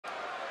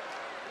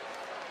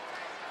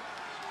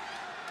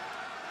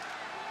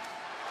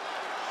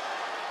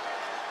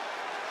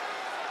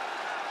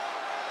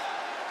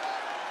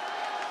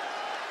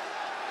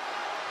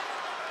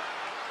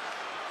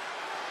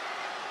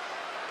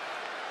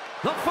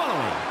The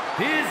following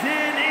is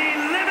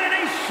an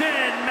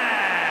elimination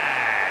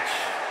match.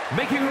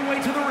 Making her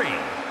way to the ring,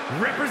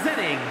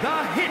 representing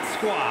the Hit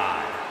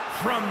Squad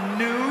from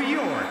New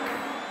York,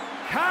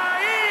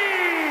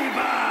 Kaiba.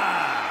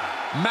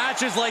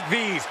 Matches like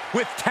these,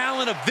 with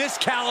talent of this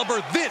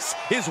caliber, this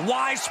is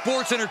why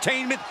sports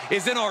entertainment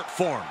is an art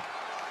form.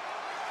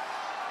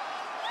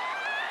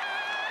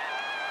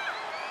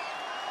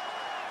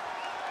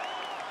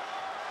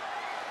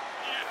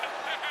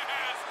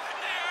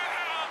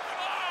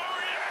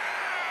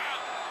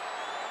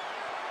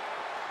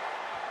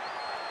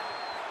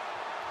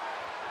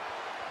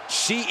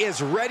 She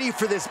is ready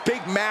for this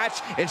big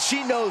match, and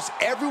she knows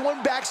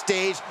everyone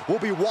backstage will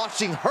be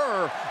watching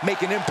her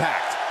make an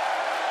impact.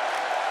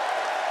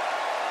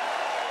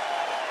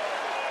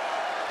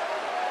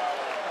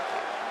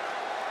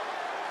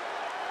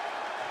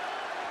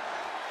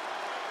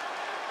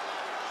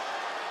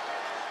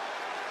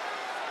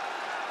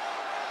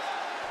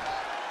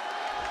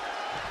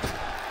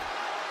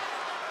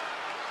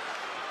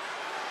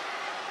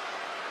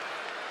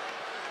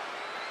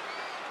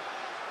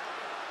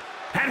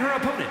 And her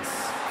opponents,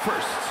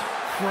 first,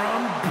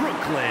 from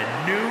Brooklyn,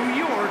 New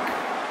York,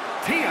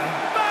 Valentine.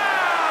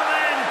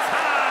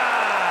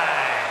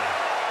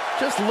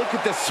 Just look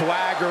at the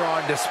swagger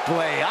on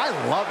display. I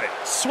love it.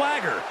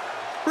 Swagger?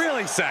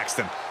 Really,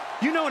 Saxton?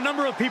 You know a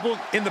number of people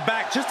in the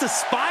back just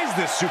despise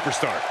this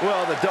superstar.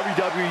 Well, the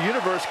WWE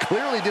Universe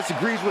clearly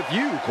disagrees with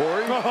you,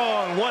 Corey.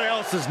 Oh, and what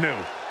else is new?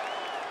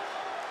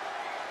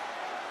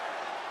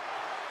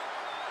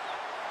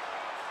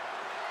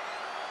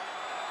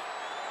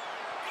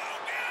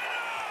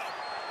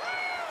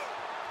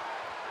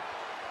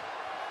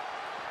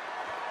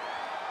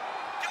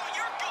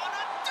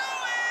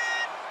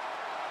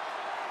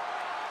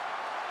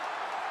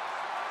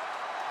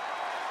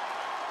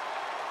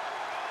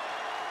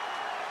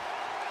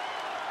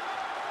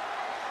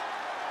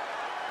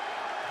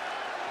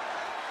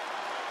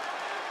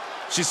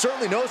 She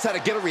certainly knows how to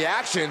get a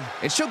reaction,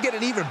 and she'll get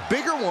an even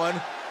bigger one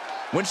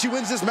when she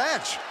wins this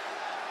match.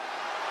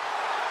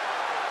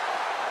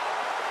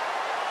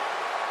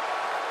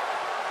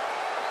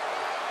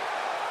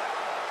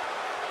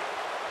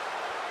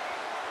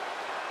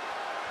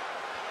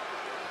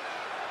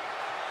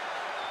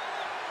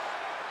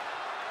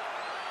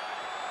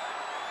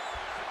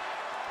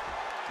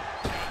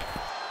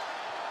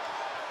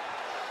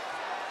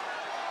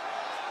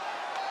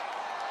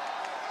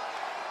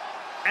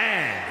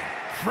 And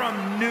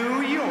from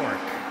New York,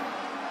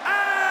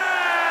 Alice!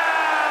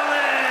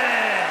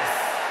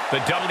 The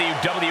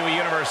WWE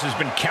Universe has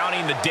been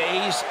counting the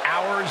days,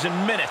 hours,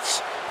 and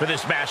minutes for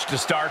this match to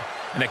start,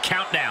 and the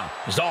countdown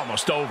is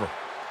almost over.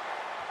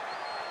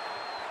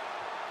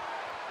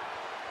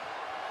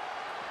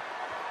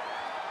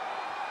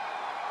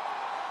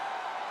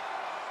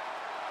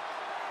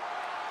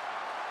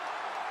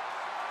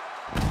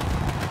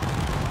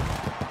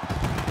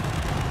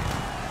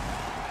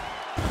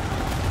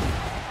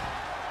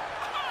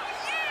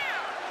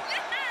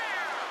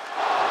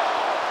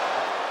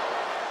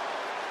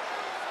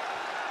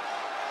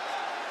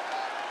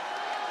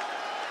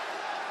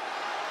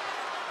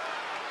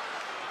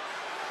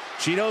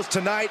 She knows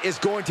tonight is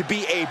going to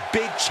be a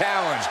big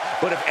challenge,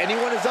 but if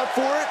anyone is up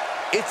for it,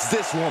 it's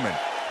this woman.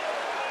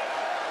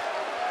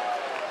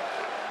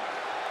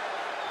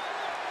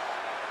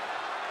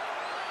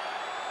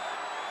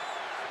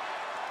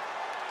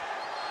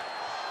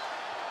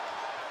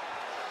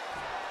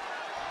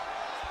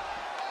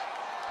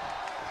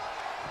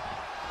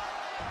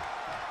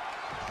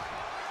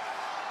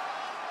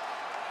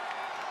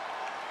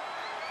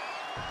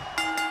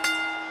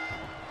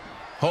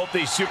 Hope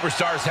these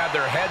superstars have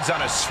their heads on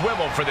a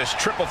swivel for this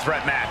triple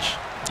threat match.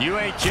 You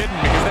ain't kidding,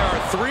 because there are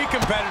 3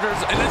 competitors,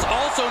 and there's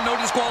also no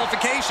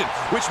disqualification,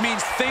 which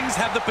means things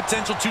have the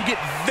potential to get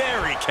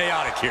very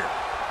chaotic here.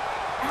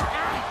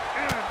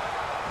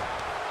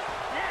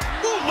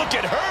 Ooh, look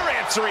at her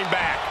answering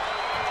back.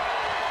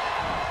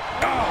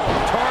 Oh,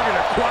 target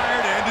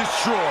acquired and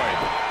destroyed.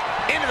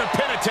 Into the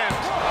pin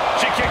attempt.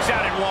 She kicks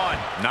out at 1.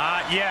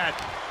 Not yet.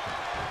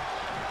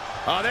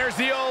 Oh, there's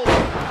the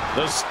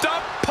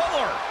stump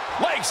puller.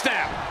 Leg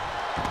snap.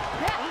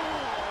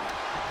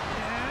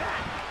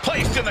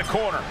 Placed in the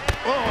corner.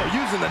 Oh,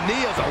 using the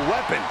knee as a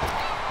weapon.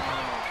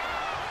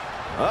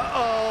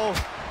 Uh-oh.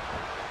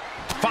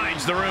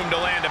 Finds the room to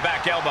land a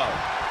back elbow.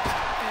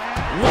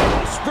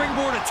 Whoa,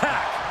 springboard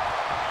attack.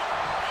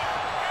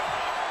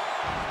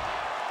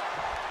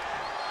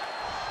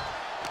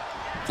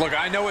 Look,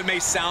 I know it may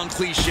sound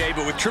cliche,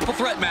 but with triple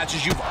threat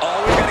matches, you've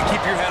always got to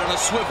keep your head on a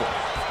swivel.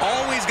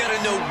 Always got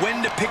to know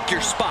when to pick your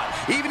spot,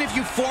 even if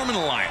you form an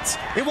alliance.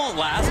 It won't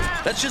last.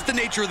 That's just the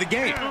nature of the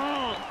game.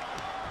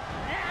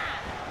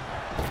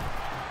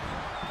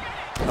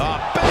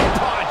 Back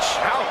punch.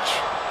 Ouch.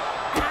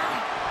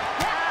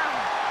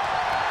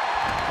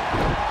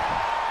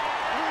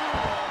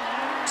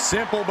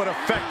 Simple but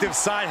effective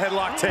side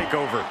headlock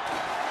takeover.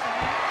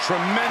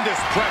 Tremendous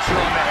pressure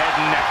on the head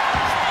and neck.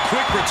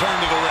 Quick return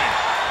to the ring.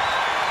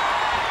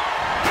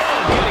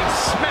 Oh, getting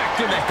smacked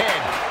in the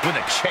head with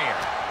a chair.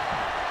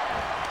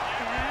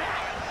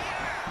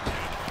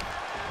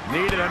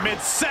 Needed a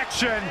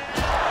midsection. And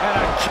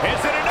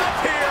is it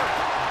enough here?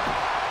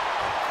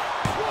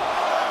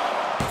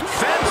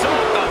 Fends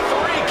off the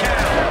 3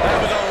 count. That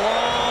was a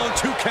long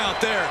 2 count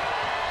there.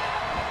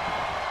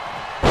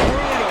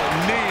 Brutal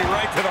knee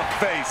right to the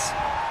face.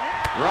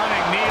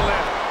 Running knee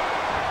lift.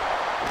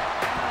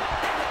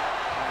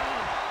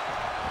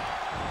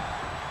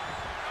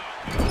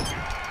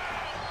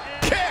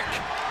 Kick!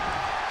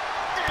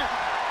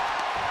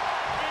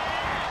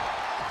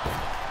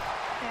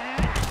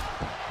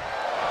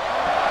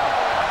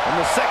 On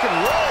the second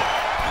rope.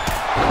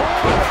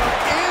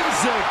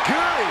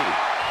 Enziguri.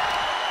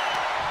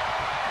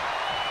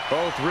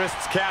 Both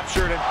wrists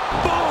captured and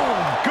boom!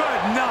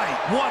 Good night.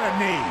 What a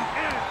knee.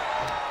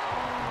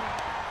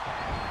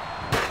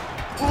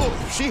 Ooh,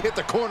 she hit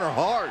the corner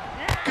hard.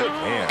 Good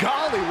man.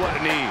 Golly, what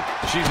a knee.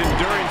 She's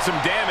enduring some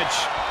damage.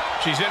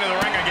 She's into the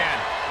ring again.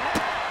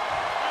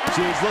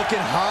 She's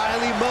looking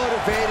highly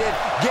motivated,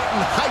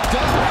 getting hyped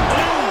up.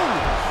 Boom!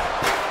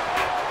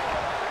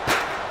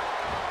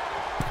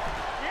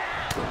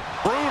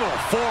 Brutal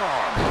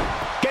forearm.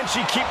 Can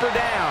she keep her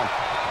down?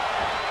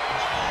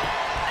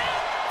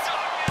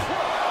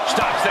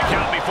 Stops the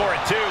count before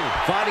it, too.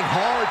 Fighting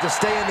hard to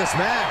stay in this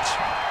match.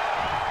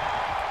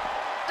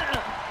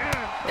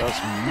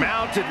 Just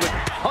mounted with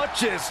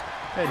punches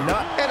and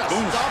a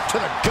stop to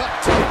the gut.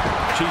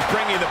 She's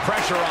bringing the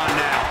pressure on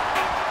now.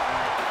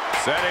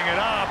 Setting it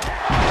up.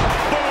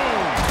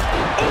 Boom!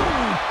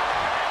 Ooh.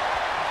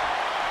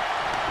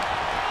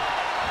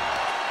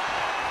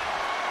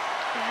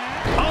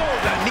 Oh,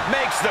 the knee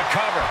makes the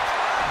cover.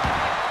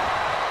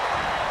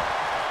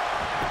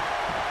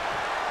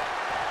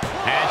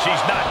 And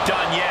she's not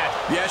done yet.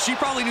 Yeah, she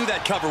probably knew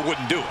that cover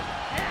wouldn't do it.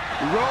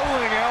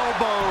 Rolling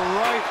elbow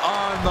right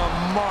on the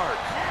mark.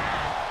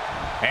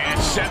 And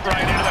sent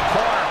right into the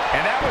corner.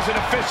 And that was an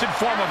efficient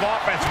form of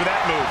offense with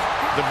that move.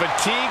 The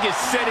fatigue is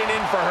setting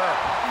in for her.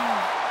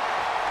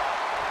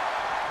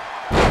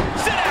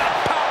 Sit out,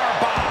 power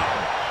bomb.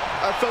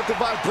 I felt the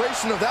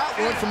vibration of that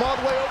one from all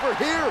the way over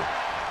here.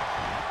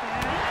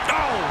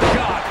 Oh,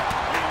 God.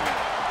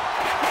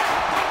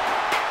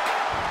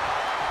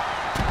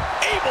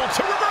 Able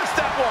to reverse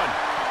that one.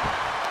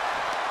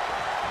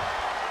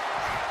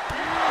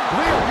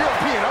 Real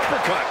European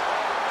uppercut.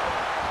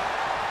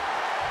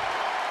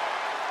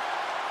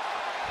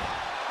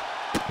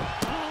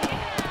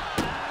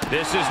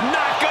 This is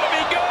not going to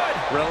be good.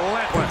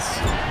 Relentless.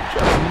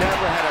 Just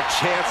never had a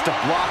chance to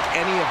block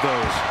any of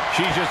those.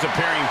 She's just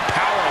appearing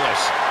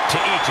powerless to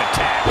each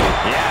attack.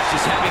 Yeah,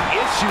 she's having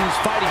issues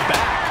fighting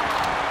back.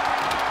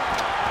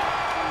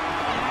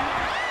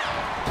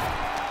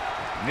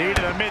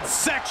 Needed a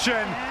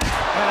midsection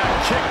and a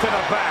kick to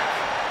the back.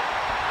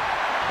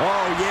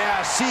 Oh,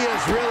 yeah, she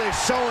is really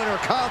showing her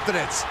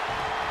confidence.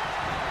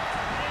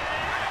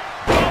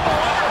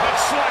 Overhead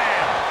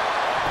slam.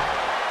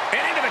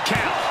 And into the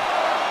count.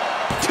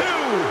 2.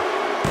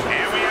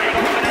 And we have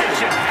an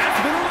elimination. Has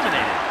been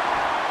eliminated.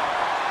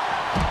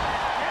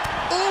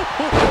 Ooh.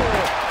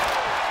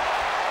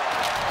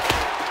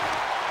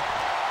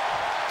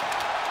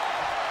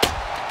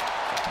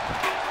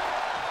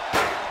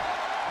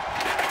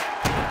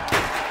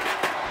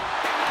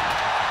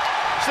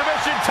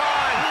 Submission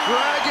time.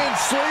 Dragon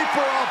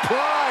sleeper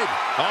applied.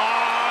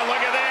 Oh,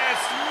 look at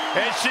this.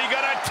 Is she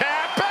going to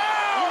tap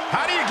out?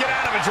 How do you get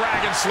out of a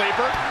dragon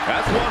sleeper?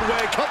 That's one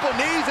way. Couple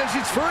knees and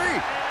she's free.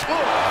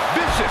 Oh,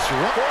 vicious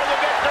run. For the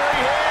victory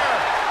here.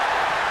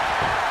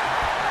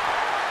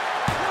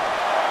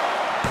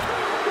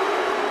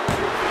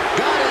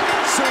 Got it.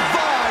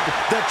 Survived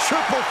the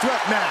triple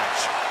threat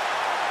match.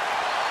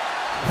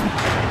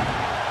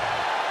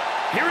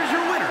 Here is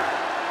your winner,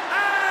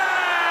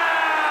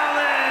 Alice.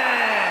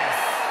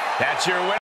 That's your winner.